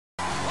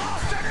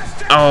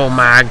Oh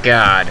my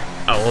god.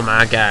 Oh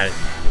my god.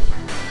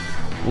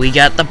 We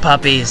got the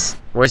puppies.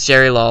 Where's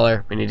Jerry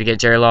Lawler? We need to get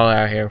Jerry Lawler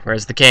out here.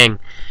 Where's the king?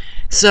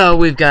 So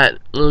we've got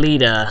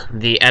Lita,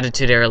 the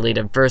Attitude Era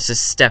Lita, versus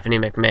Stephanie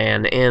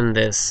McMahon in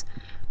this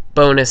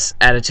bonus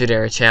Attitude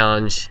Era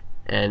challenge.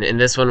 And in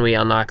this one we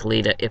unlock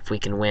Lita if we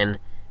can win.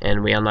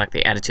 And we unlock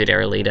the Attitude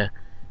Era Lita.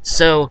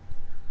 So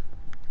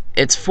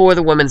it's for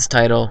the women's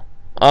title.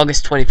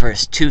 August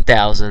 21st,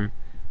 2000.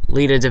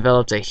 Lita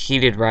developed a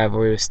heated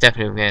rivalry with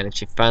Stephanie McMahon, and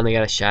she finally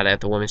got a shot at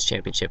the Women's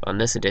Championship on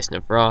this edition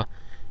of Raw.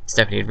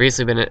 Stephanie had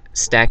recently been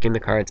stacking the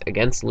cards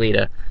against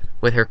Lita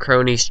with her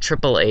cronies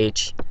Triple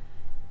H,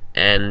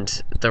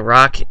 and The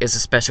Rock is a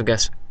special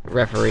guest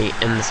referee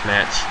in this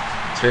match.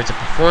 So we have to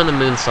perform the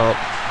moonsault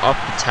off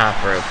the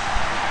top rope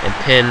and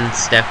pin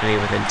Stephanie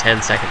within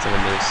 10 seconds of the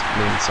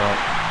moonsault.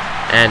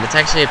 And it's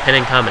actually a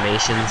pinning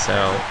combination, so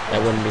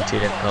that wouldn't be too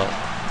difficult.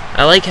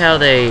 I like how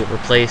they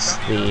replaced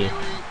the...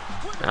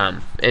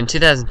 in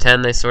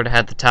 2010, they sort of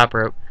had the top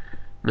rope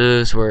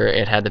moves where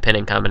it had the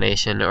pinning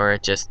combination, or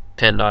it just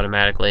pinned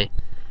automatically.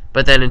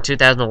 But then in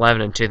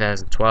 2011 and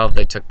 2012,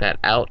 they took that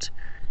out,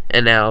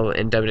 and now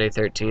in WWE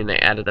 13, they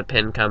added the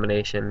pin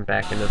combination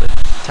back into the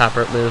top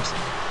rope moves,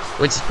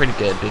 which is pretty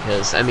good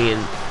because, I mean,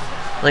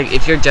 like,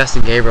 if you're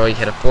Justin Gabriel, you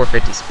hit a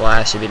 450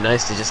 splash, it'd be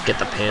nice to just get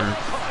the pin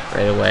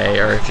right away.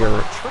 Or if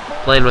you're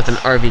playing with an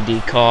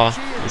RVD call,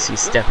 you see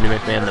Stephanie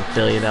McMahon, the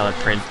billion-dollar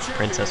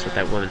princess with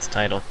that women's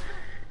title.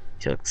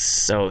 She looks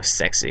so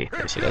sexy.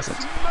 No, she doesn't.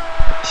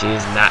 She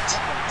is not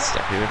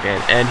Stephanie McMahon.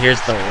 And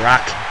here's The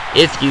Rock.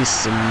 If you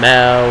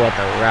smell what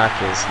The Rock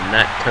is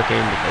not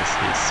cooking, because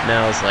he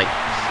smells like...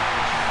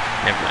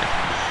 Never mind.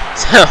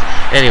 So,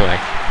 anyway.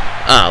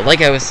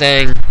 Like I was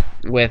saying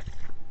with...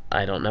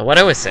 I don't know what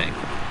I was saying.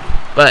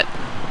 But,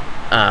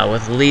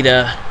 with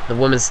Lita, the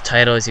women's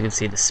title, as you can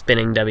see, the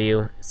spinning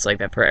W. It's like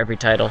that for every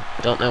title.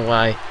 Don't know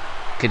why.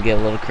 Could get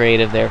a little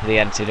creative there for the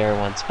Attitude Era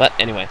ones. But,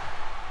 anyway.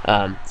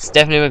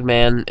 Stephanie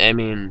McMahon, I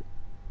mean,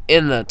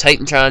 in the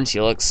Titantron, she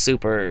looks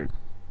super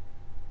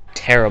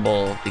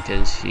terrible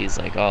because she's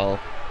like all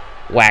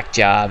whack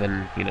job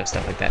and, you know,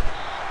 stuff like that.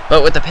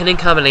 But with the pinning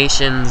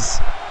combinations,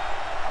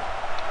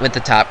 with the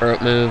top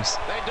rope moves,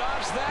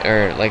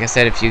 or like I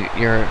said, if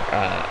you're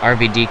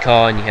RVD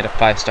call and you hit a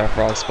 5-star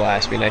frog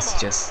splash, it'd be nice to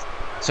just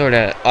sort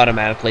of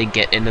automatically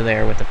get into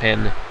there with the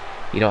pin.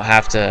 You don't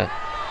have to,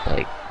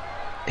 like,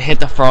 hit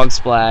the frog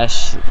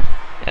splash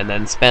and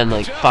then spend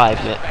like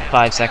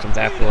 5 seconds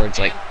afterwards,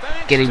 like,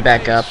 getting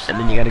back up, and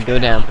then you gotta go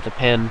down with the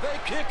pin.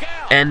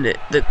 And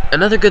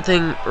another good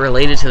thing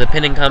related to the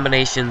pinning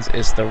combinations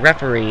is the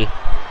referee,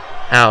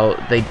 how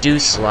they do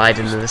slide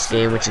into this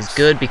game, which is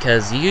good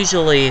because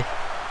usually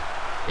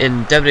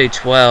in WWE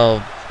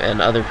 12 and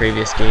other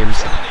previous games,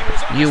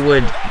 you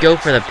would go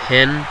for the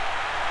pin,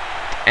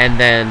 and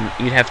then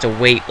you'd have to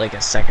wait like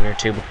a second or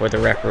two before the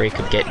referee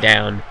could get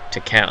down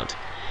to count.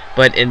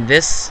 But in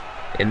this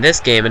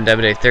game, in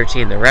WWE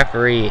 13, the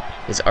referee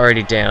is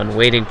already down,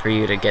 waiting for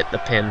you to get the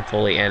pin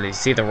fully in. You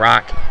see The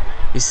Rock,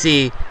 you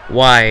see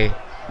why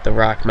The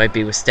Rock might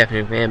be with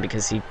Stephanie McMahon,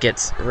 because he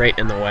gets right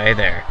in the way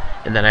there.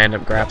 And then I end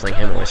up grappling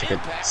him. I wish I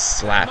could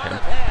slap him.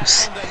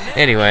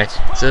 Anyway,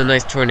 so a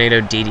nice tornado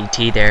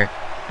DDT there.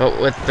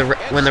 But with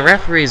when the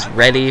referee's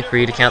ready for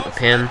you to count the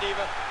pin,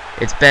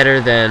 it's better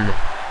than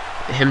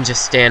him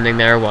just standing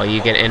there while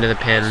you get into the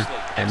pin,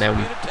 and then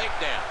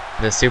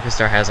the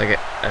superstar has like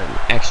an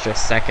extra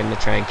second to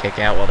try and kick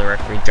out while the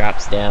referee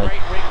drops down.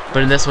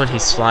 But in this one, he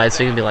slides,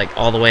 so you can be like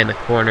all the way in the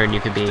corner, and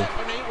you could be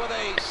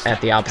at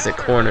the opposite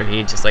corner, and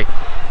he just like,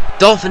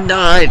 Dolphin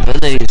dive,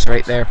 and then he's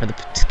right there for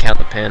to count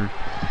the pin.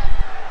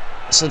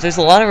 So there's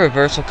a lot of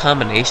reversal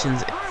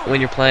combinations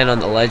when you're playing on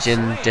the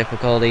Legend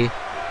difficulty,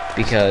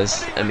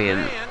 because, I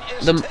mean,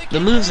 the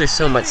moves are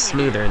so much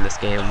smoother in this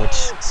game, which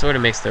sort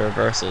of makes the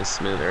reversals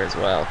smoother as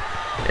well.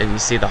 And you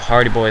see the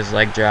Hardy Boys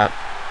leg drop.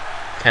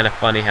 Kind of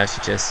funny how she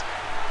just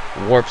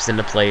warps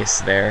into place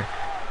there.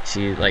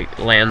 She like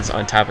lands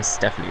on top of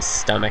Stephanie's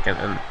stomach, and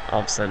then all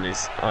of a sudden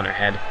he's on her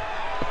head.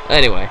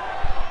 Anyway,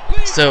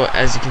 so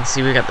as you can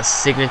see, we got the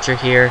signature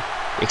here,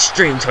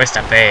 Extreme Twist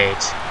of Fate.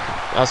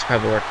 Also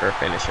probably work for a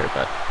finisher,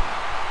 but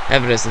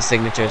have it as the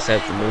signature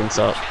set the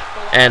moonsault.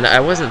 And I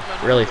wasn't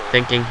really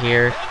thinking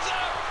here.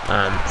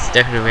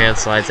 Stephanie McMahon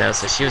slides out,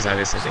 so she was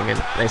obviously thinking,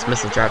 nice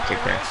missile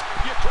dropkick there.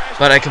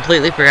 But I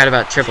completely forgot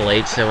about Triple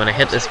H, so when I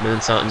hit this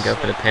moonsault and go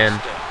for the pin,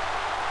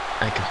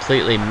 I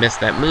completely missed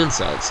that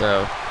moonsault.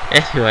 So,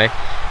 anyway,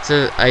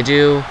 so I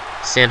do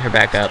stand her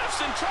back up,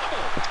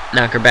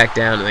 knock her back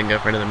down, and then go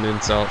for another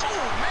moonsault.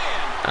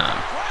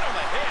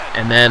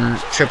 And then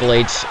Triple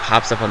H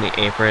hops up on the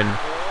apron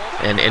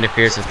and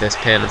interferes with this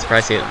pin. I'm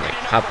surprised he didn't like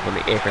hop up on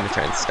the apron to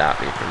try and stop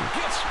me from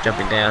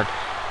jumping down.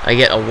 I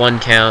get a 1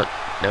 count,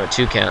 no,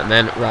 2 count, and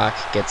then Rock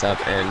gets up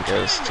and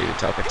goes to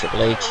talk with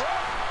Triple H.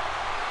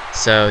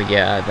 So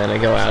yeah, then I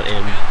go out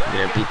and,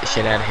 you know, beat the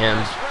shit out of him,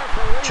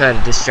 try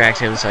to distract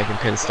him so I can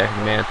pin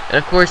Stephanie McMahon. And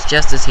of course,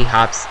 just as he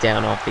hops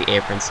down off the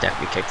apron,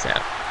 Stephanie kicks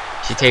out.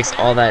 She takes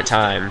all that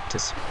time to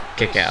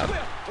kick out.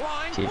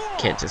 She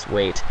can't just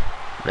wait.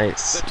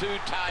 Nice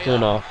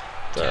pulling off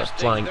the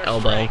flying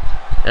elbow.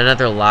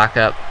 Another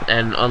lockup,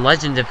 and on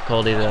Legend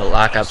difficulty, the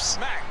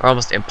lockups are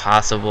almost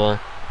impossible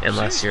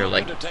unless you're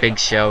like Big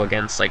Show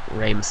against like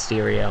Rey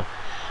Mysterio.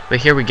 But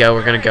here we go.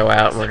 We're gonna go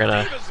out and we're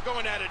gonna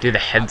do the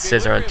head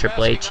scissor on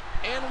Triple H.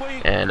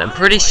 And I'm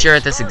pretty sure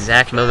at this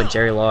exact moment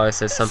Jerry Lawler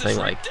says something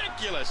like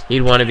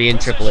he'd want to be in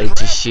Triple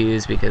H's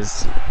shoes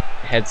because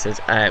head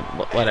scissor,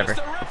 whatever.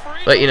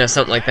 But you know,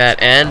 something like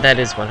that, and that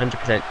is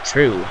 100%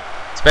 true,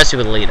 especially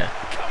with Lita.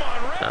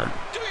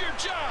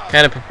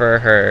 Kind of prefer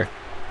her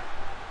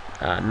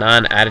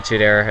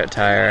non-Attitude Era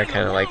attire. I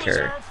kind of like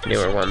her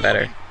newer one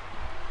better.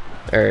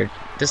 Or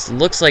this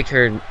looks like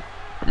her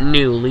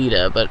new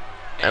Lita, but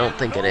I don't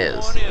think it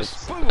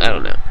is. I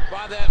don't know.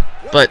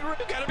 But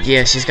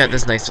yeah, she's got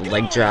this nice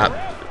leg drop,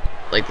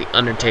 like the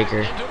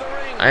Undertaker.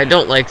 I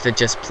don't like the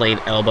just plain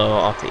elbow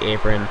off the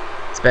apron.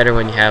 It's better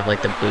when you have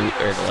like the boot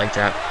or the leg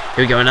drop.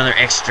 Here we go, another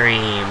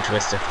extreme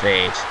twist of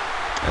fate.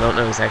 I don't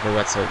know exactly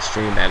what's so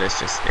extreme that is,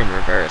 just in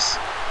reverse.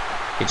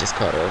 You just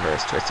call it a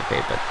reverse twist of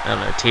fate, but I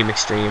don't know, Team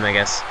Extreme, I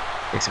guess,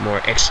 makes it more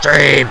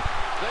extreme.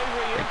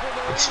 Like,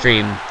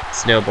 extreme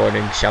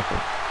snowboarding,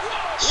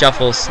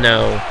 shuffle,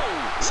 snow,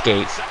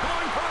 skate,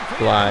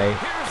 fly,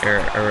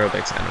 or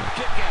aerobics, I don't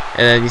know.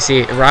 And then you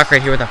see Rock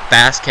right here with a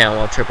fast count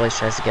while Triple H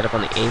tries to get up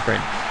on the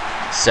apron.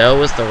 So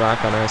was The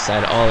Rock on our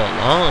side all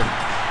along.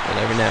 We'll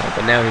never know.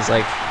 But now he's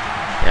like,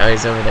 now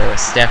he's over there with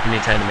Stephanie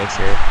trying to make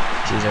sure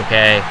she's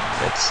okay.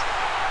 But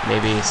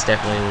maybe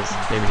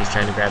maybe he's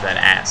trying to grab that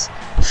ass.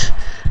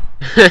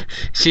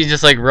 She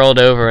just like rolled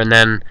over, and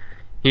then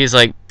he's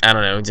like, I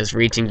don't know, just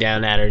reaching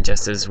down at her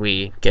just as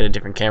we get a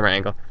different camera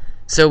angle.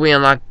 So we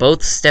unlock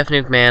both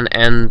Stephanie McMahon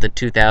and the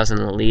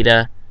 2000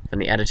 Lita from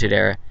the Attitude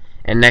Era.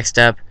 And next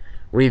up,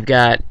 we've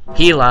got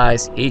He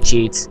Lies, He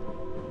Cheats,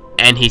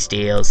 and He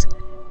Steals.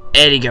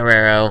 Eddie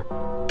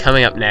Guerrero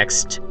coming up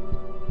next.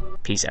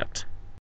 Peace out.